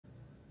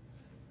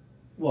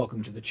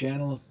Welcome to the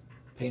channel.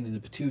 Pain in the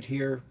Patoot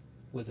here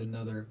with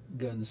another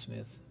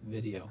Gunsmith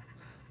video.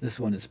 This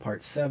one is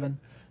part 7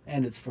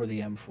 and it's for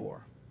the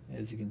M4.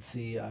 As you can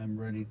see, I'm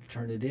ready to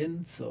turn it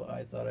in, so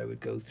I thought I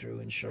would go through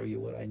and show you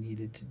what I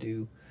needed to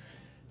do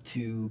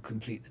to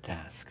complete the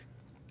task.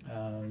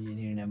 You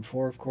need an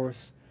M4, of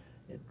course.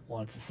 It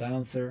wants a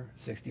silencer,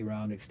 60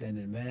 round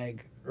extended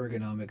mag,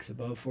 ergonomics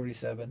above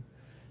 47,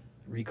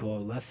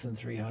 recoil less than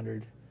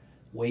 300,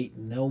 weight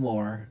no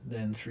more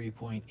than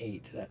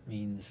 3.8. That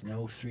means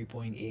no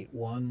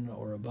 3.81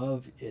 or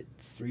above,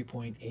 it's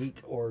 3.8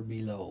 or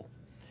below.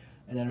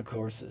 And then, of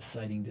course, a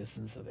sighting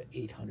distance of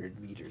 800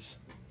 meters.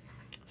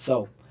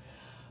 So,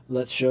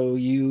 let's show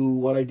you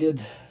what I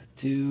did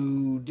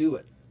to do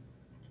it.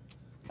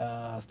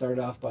 Started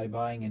off by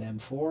buying an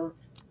M4.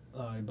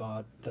 I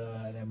bought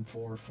an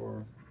M4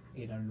 for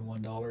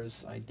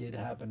 $801. I did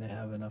happen to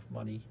have enough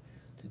money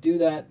to do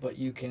that, but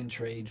you can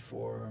trade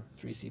for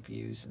 3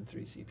 CPUs and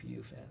 3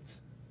 CPU fans.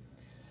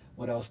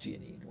 What else do you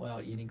need?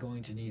 Well, you're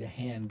going to need a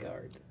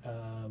handguard.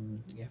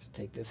 You have to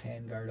take this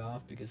handguard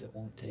off because it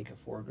won't take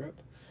a foregrip.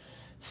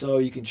 So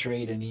you can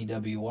trade an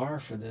EWR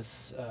for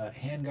this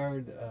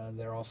handguard.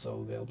 They're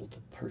also available to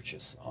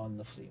purchase on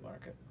the flea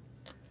market.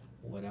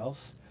 What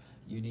else?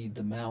 You need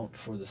the mount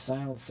for the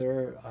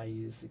silencer. I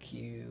use the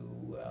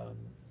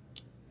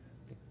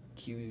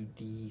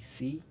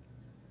QDC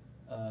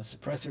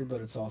suppressor,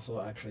 but it's also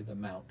actually the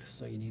mount.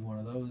 So you need one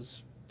of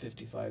those,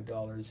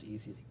 $55,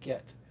 easy to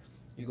get.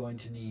 You're going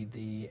to need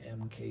the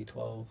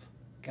MK12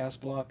 gas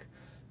block,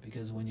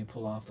 because when you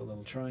pull off the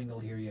little triangle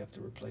here, you have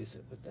to replace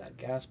it with that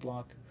gas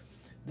block.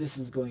 This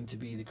is going to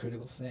be the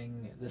critical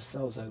thing. This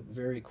sells out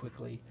very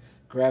quickly.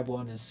 Grab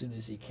one as soon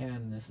as you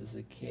can. This is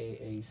a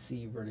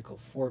KAC vertical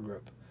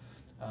foregrip.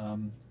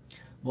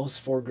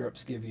 Most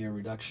foregrips give you a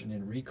reduction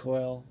in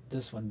recoil.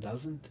 This one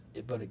doesn't,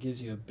 but it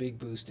gives you a big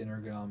boost in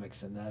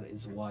ergonomics, and that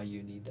is why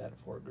you need that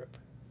foregrip.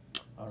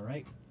 All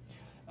right.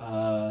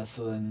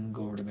 So then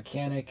go over to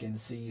mechanic and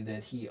see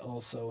that he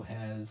also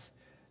has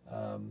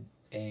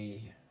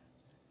a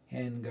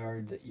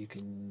handguard that you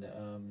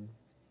can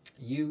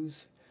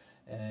use,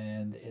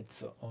 and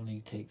it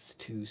only takes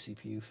 2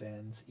 CPU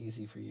fans,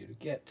 easy for you to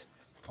get.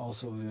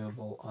 Also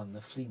available on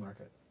the flea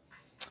market.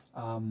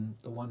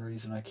 The one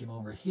reason I came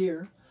over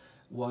here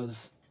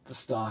was the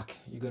stock.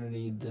 You're going to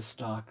need this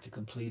stock to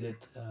complete it.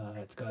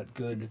 It's got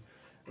good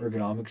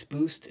ergonomics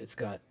boost, it's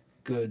got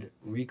good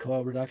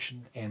recoil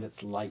reduction, and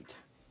it's light.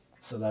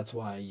 So that's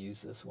why I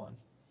use this one.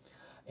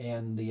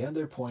 And the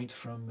other point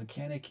from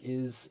mechanic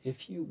is,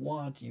 if you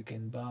want, you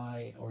can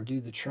buy or do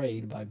the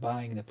trade by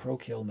buying the Pro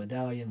Kill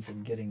medallions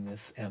and getting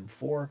this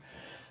M4.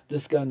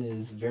 This gun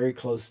is very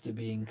close to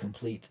being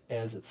complete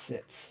as it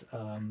sits.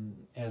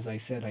 As I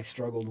said, I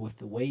struggled with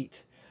the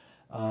weight.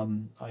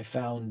 I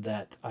found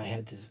that I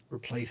had to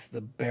replace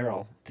the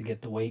barrel to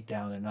get the weight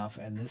down enough,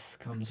 and this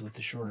comes with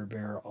the shorter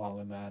barrel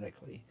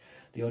automatically.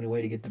 The only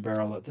way to get the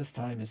barrel at this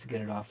time is to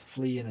get it off the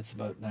flea, and it's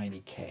about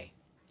 90K.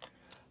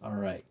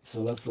 Alright,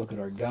 so let's look at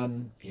our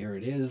gun. Here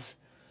it is.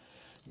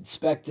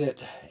 Inspect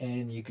it,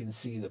 and you can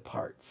see the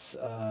parts.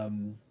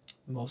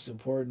 Most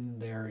important,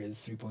 there is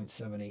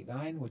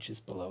 3.789, which is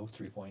below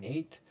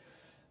 3.8.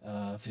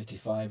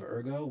 55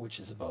 ergo, which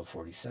is above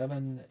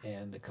 47,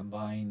 and the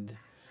combined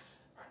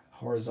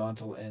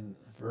horizontal and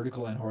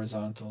vertical and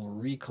horizontal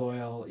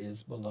recoil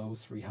is below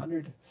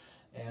 300,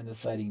 and the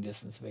sighting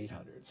distance of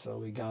 800. So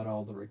we got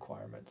all the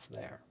requirements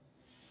there.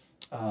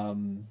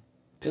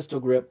 Pistol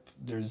grip,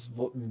 there's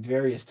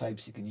various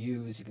types you can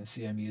use. You can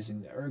see I'm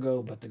using the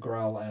ergo, but the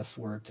Growl S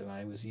worked, and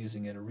I was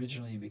using it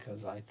originally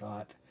because I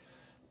thought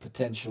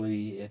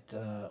potentially it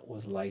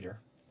was lighter.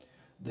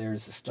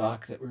 There's a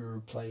stock that we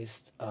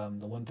replaced.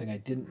 The one thing I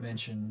didn't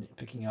mention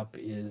picking up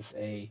is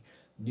a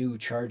new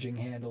charging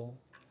handle.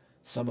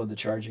 Some of the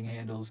charging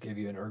handles give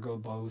you an ergo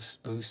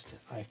boost.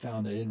 I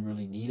found I didn't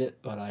really need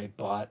it, but I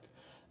bought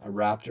a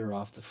Raptor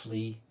off the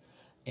flea,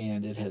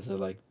 and it has a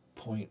like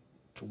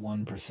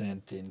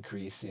 0.1%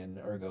 increase in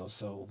ergo,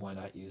 so why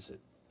not use it?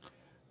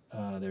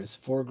 There's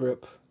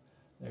foregrip,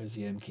 there's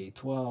the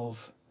MK12,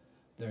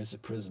 there's a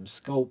prism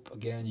scope.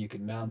 Again, you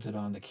can mount it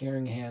on the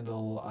carrying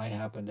handle. I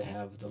happen to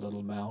have the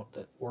little mount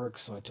that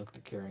works, so I took the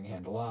carrying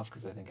handle off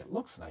because I think it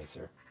looks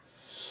nicer.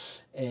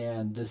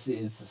 And this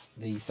is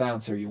the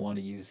silencer you want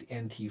to use, the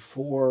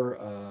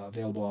NT4,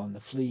 available on the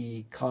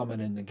flea,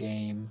 common in the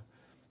game.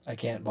 I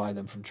can't buy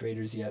them from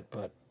traders yet,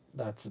 but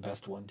that's the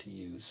best one to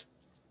use.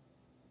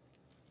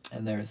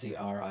 And there's the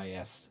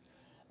RIS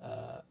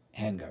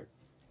handguard.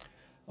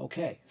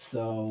 Okay,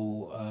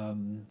 so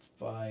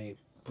if I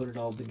put it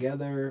all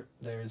together,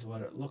 there's what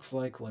it looks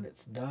like when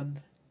it's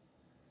done.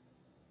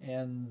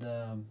 And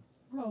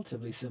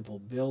relatively simple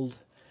build.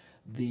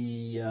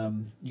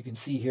 You can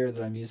see here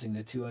that I'm using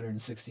the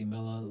 260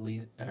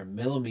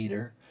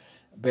 millimeter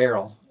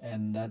barrel,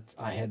 and that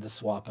I had to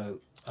swap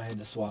out.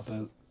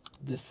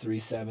 This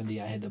 370.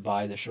 I had to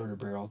buy the shorter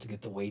barrel to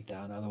get the weight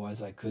down.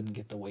 Otherwise, I couldn't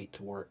get the weight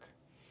to work.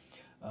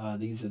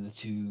 These are the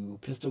 2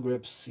 pistol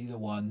grips. Either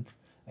one.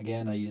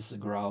 Again, I used the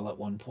Growl at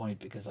one point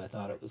because I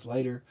thought it was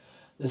lighter.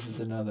 This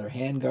is another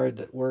handguard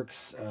that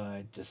works.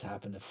 I just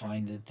happened to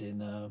find it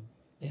in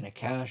a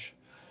cache.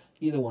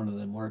 Either one of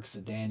them works,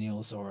 the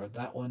Daniels or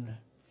that one.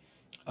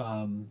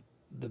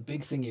 The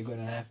big thing you're going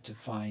to have to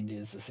find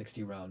is the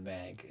 60 round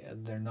mag.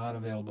 They're not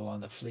available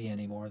on the flea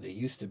anymore. They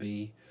used to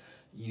be.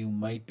 You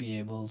might be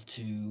able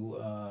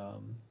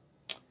to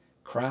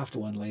craft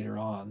one later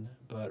on,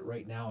 but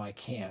right now I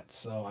can't.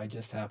 So I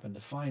just happened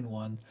to find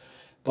one.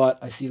 But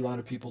I see a lot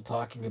of people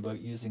talking about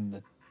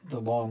using the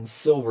long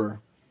silver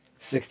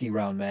 60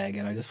 round mag,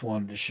 and I just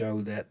wanted to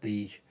show that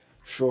the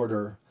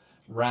shorter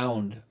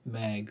round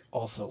mag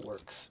also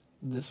works.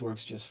 This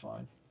works just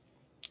fine.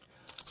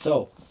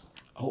 So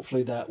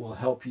hopefully that will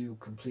help you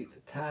complete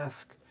the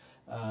task.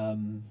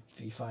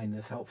 If you find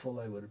this helpful,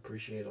 I would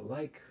appreciate a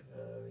like,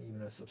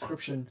 even a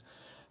subscription.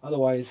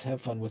 Otherwise, have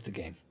fun with the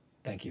game.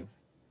 Thank you.